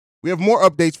We have more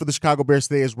updates for the Chicago Bears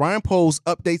today as Ryan Poles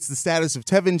updates the status of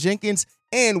Teven Jenkins,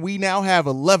 and we now have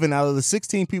 11 out of the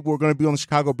 16 people who are going to be on the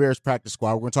Chicago Bears practice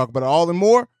squad. We're going to talk about it all and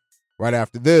more right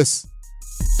after this.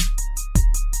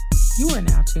 You are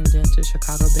now tuned in to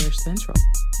Chicago Bears Central,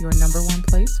 your number one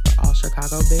place for all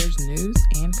Chicago Bears news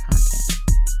and content.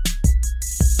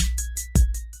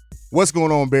 What's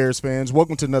going on, Bears fans?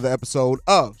 Welcome to another episode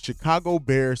of Chicago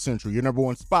Bears Central, your number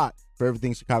one spot for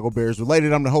everything Chicago Bears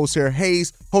related. I'm the host, Sarah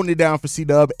Hayes, holding it down for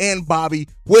C-Dub and Bobby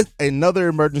with another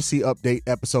emergency update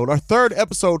episode, our third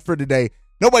episode for today.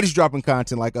 Nobody's dropping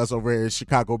content like us over here at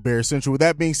Chicago Bears Central. With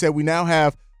that being said, we now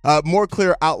have a more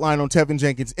clear outline on Teven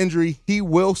Jenkins' injury. He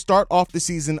will start off the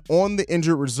season on the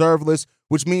injured reserve list,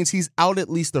 which means he's out at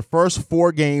least the first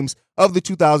 4 games of the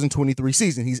 2023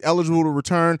 season. He's eligible to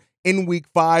return in Week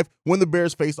 5 when the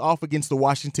Bears face off against the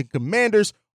Washington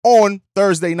Commanders on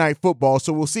Thursday Night Football.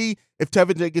 So we'll see if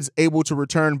Teven Jenkins is able to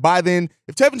return by then.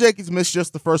 If Teven Jenkins missed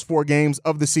just the first 4 games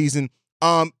of the season,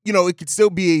 it could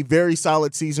still be a very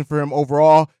solid season for him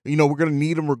overall. We're going to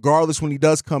need him regardless when he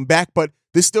does come back, but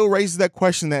this still raises that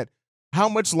question that how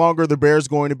much longer the Bears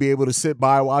going to be able to sit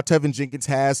by while Teven Jenkins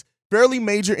has fairly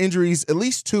major injuries, at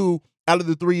least 2 out of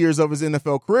the 3 years of his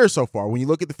NFL career so far. When you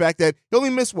look at the fact that he only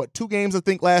missed, 2 games, I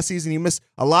think, last season. He missed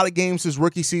a lot of games his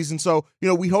rookie season. So,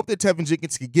 we hope that Teven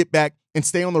Jenkins can get back and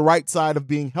stay on the right side of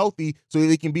being healthy so that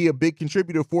he can be a big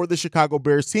contributor for the Chicago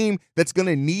Bears team that's going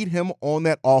to need him on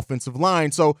that offensive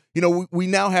line. So, we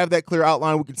now have that clear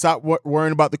outline. We can stop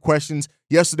worrying about the questions.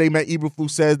 Yesterday, Matt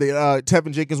Eberflus says that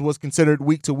Teven Jenkins was considered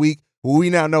week to week. Well,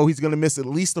 we now know he's going to miss at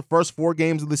least the first 4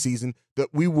 games of the season, that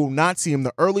we will not see him.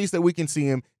 The earliest that we can see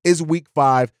him is Week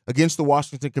 5 against the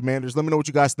Washington Commanders. Let me know what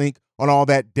you guys think on all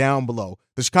that down below.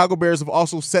 The Chicago Bears have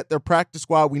also set their practice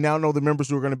squad. We now know the members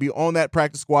who are going to be on that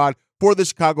practice squad for the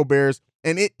Chicago Bears,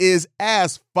 and it is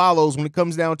as follows when it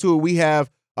comes down to it. We have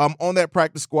on that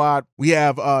practice squad, we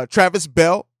have Travis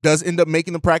Bell does end up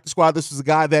making the practice squad. This was a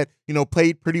guy that,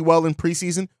 played pretty well in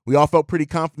preseason. We all felt pretty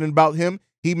confident about him.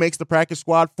 He makes the practice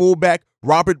squad. Fullback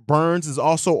Robert Burns is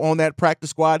also on that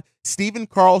practice squad. Steven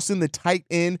Carlson, the tight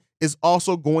end, is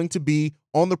also going to be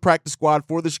on the practice squad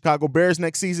for the Chicago Bears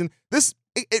next season.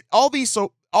 All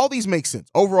these make sense.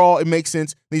 Overall, it makes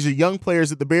sense. These are young players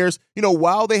that the Bears,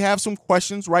 while they have some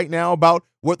questions right now about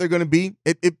what they're going to be,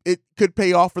 it could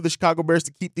pay off for the Chicago Bears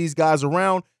to keep these guys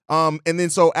around. And then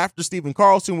so after Steven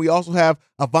Carlson, we also have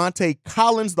Avante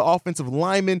Collins, the offensive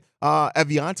lineman.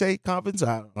 Aviante Collins,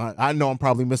 I know I'm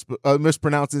probably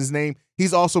mispronouncing his name.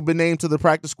 He's also been named to the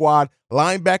practice squad.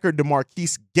 Linebacker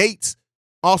DeMarquise Gates,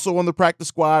 also on the practice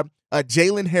squad.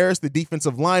 Jalen Harris, the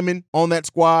defensive lineman, on that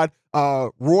squad.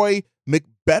 Roy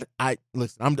McBeth.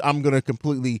 I'm gonna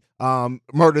completely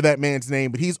murder that man's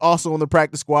name, but he's also on the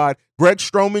practice squad. Greg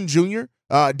Stroman Jr.,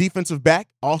 defensive back,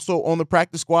 also on the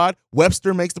practice squad.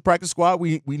 Webster makes the practice squad.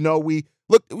 We know we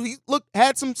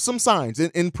had some signs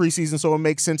in preseason, so it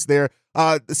makes sense there.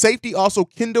 The safety also,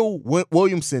 Kendall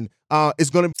Williamson,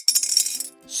 is going to.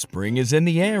 Spring is in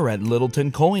the air at Littleton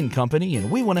Coin Company,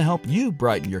 and we want to help you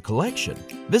brighten your collection.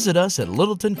 Visit us at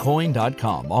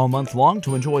littletoncoin.com all month long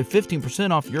to enjoy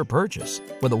 15% off your purchase.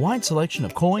 With a wide selection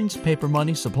of coins, paper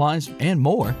money, supplies, and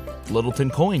more, Littleton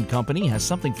Coin Company has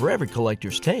something for every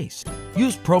collector's taste.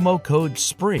 Use promo code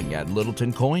SPRING at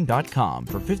littletoncoin.com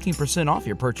for 15% off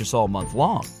your purchase all month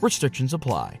long. Restrictions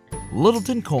apply.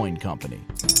 Littleton Coin Company,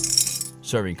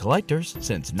 serving collectors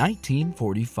since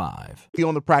 1945. Be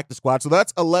on the practice squad. So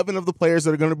that's 11 of the players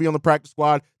that are going to be on the practice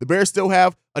squad. The Bears still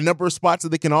have a number of spots that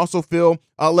they can also fill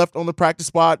left on the practice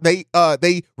squad. They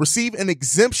receive an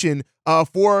exemption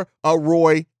for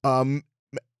Roy.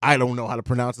 I don't know how to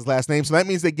pronounce his last name. So that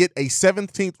means they get a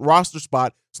 17th roster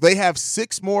spot. So they have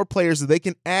 6 more players that they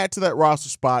can add to that roster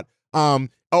spot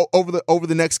over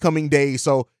the next coming days.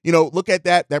 So, look at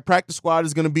that. That practice squad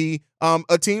is going to be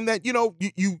a team that,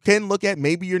 you can look at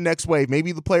maybe your next wave.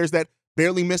 Maybe the players that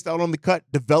barely missed out on the cut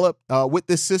develop with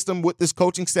this system, with this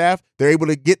coaching staff. They're able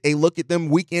to get a look at them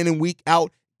week in and week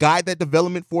out, guide that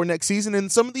development for next season.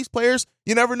 And some of these players,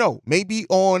 you never know, maybe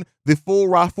on the full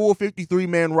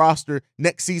 53-man roster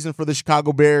next season for the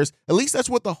Chicago Bears. At least that's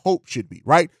what the hope should be,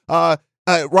 right?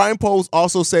 Ryan Poles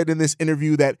also said in this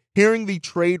interview that hearing the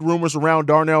trade rumors around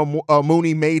Darnell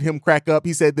Mooney made him crack up.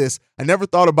 He said this: "I never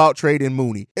thought about trading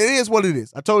Mooney. It is what it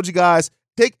is. I told you guys,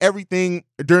 take everything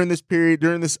during this period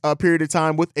of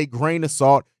time with a grain of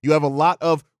salt. You have a lot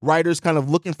of writers kind of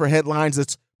looking for headlines.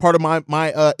 That's part of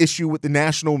my issue with the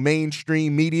national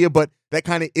mainstream media, but that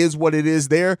kind of is what it is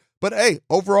there. But hey,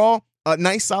 overall,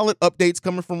 nice solid updates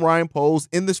coming from Ryan Poles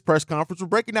in this press conference. We're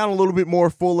breaking down a little bit more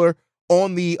fuller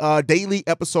on the daily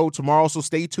episode tomorrow, so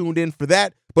stay tuned in for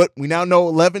that. but we now know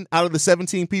 11 out of the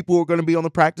 17 people who are going to be on the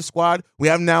practice squad. We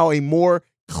have now a more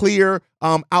clear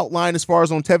outline as far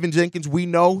as on Teven Jenkins. We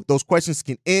know those questions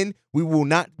can end. We will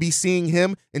not be seeing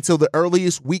him until the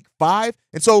earliest week 5.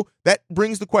 And so that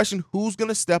brings the question, who's going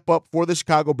to step up for the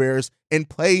Chicago Bears and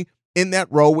play in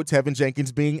that role with Teven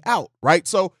Jenkins being out, right?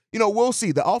 So, we'll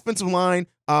see. The offensive line,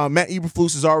 Matt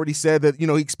Eberflus has already said that, he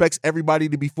expects everybody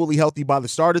to be fully healthy by the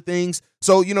start of things.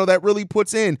 So, that really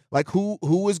puts in, like,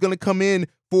 who is going to come in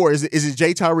for? Is it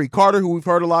J. Tyree Carter, who we've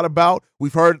heard a lot about?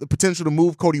 We've heard the potential to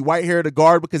move Cody Whitehair to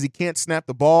guard because he can't snap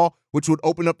the ball, which would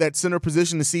open up that center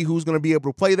position to see who's going to be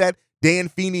able to play that. Dan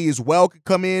Feeney as well could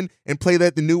come in and play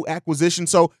that, the new acquisition.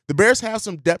 So the Bears have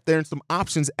some depth there and some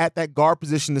options at that guard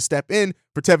position to step in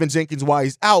for Teven Jenkins while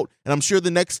he's out. And I'm sure the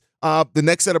next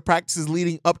set of practices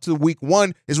leading up to week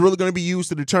 1 is really going to be used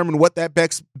to determine what that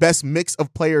best mix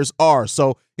of players are.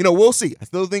 So, we'll see. I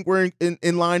still think we're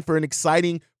in line for an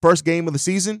exciting first game of the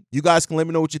season. You guys can let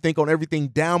me know what you think on everything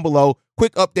down below.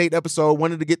 Quick update episode.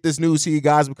 Wanted to get this news to you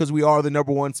guys because we are the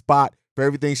number 1 spot for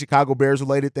everything Chicago Bears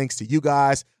related. Thanks to you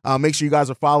guys. Make sure you guys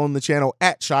are following the channel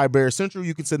at Chi Bears Central.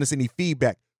 You can send us any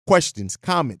feedback, questions,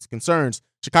 comments, concerns,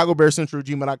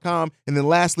 ChicagoBearsCentral@gmail.com. And then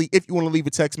lastly, if you want to leave a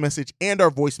text message and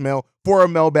our voicemail for a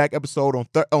mailbag episode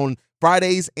on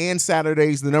Fridays and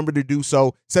Saturdays, the number to do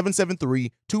so,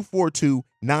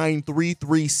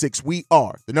 773-242-9336. We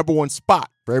are the number 1 spot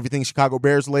for everything Chicago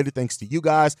Bears related. Thanks to you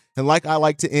guys. And like I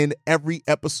like to end every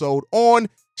episode on,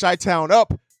 Chi-Town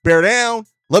up, Bear down.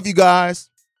 Love you guys.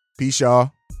 Peace,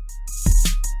 y'all.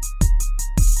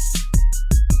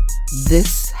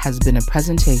 This has been a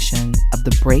presentation of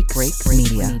the Break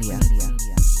Media.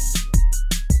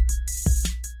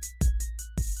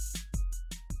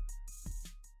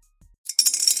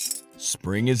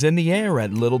 Spring is in the air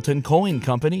at Littleton Coin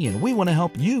Company, and we want to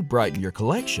help you brighten your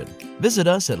collection. Visit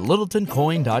us at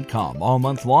littletoncoin.com all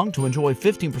month long to enjoy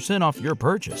 15% off your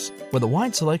purchase. With a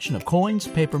wide selection of coins,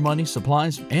 paper money,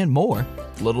 supplies, and more,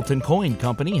 Littleton Coin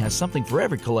Company has something for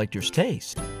every collector's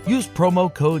taste. Use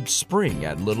promo code SPRING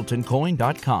at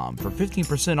littletoncoin.com for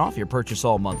 15% off your purchase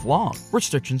all month long.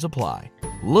 Restrictions apply.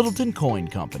 Littleton Coin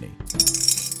Company.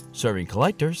 Serving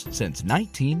collectors since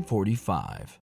 1945.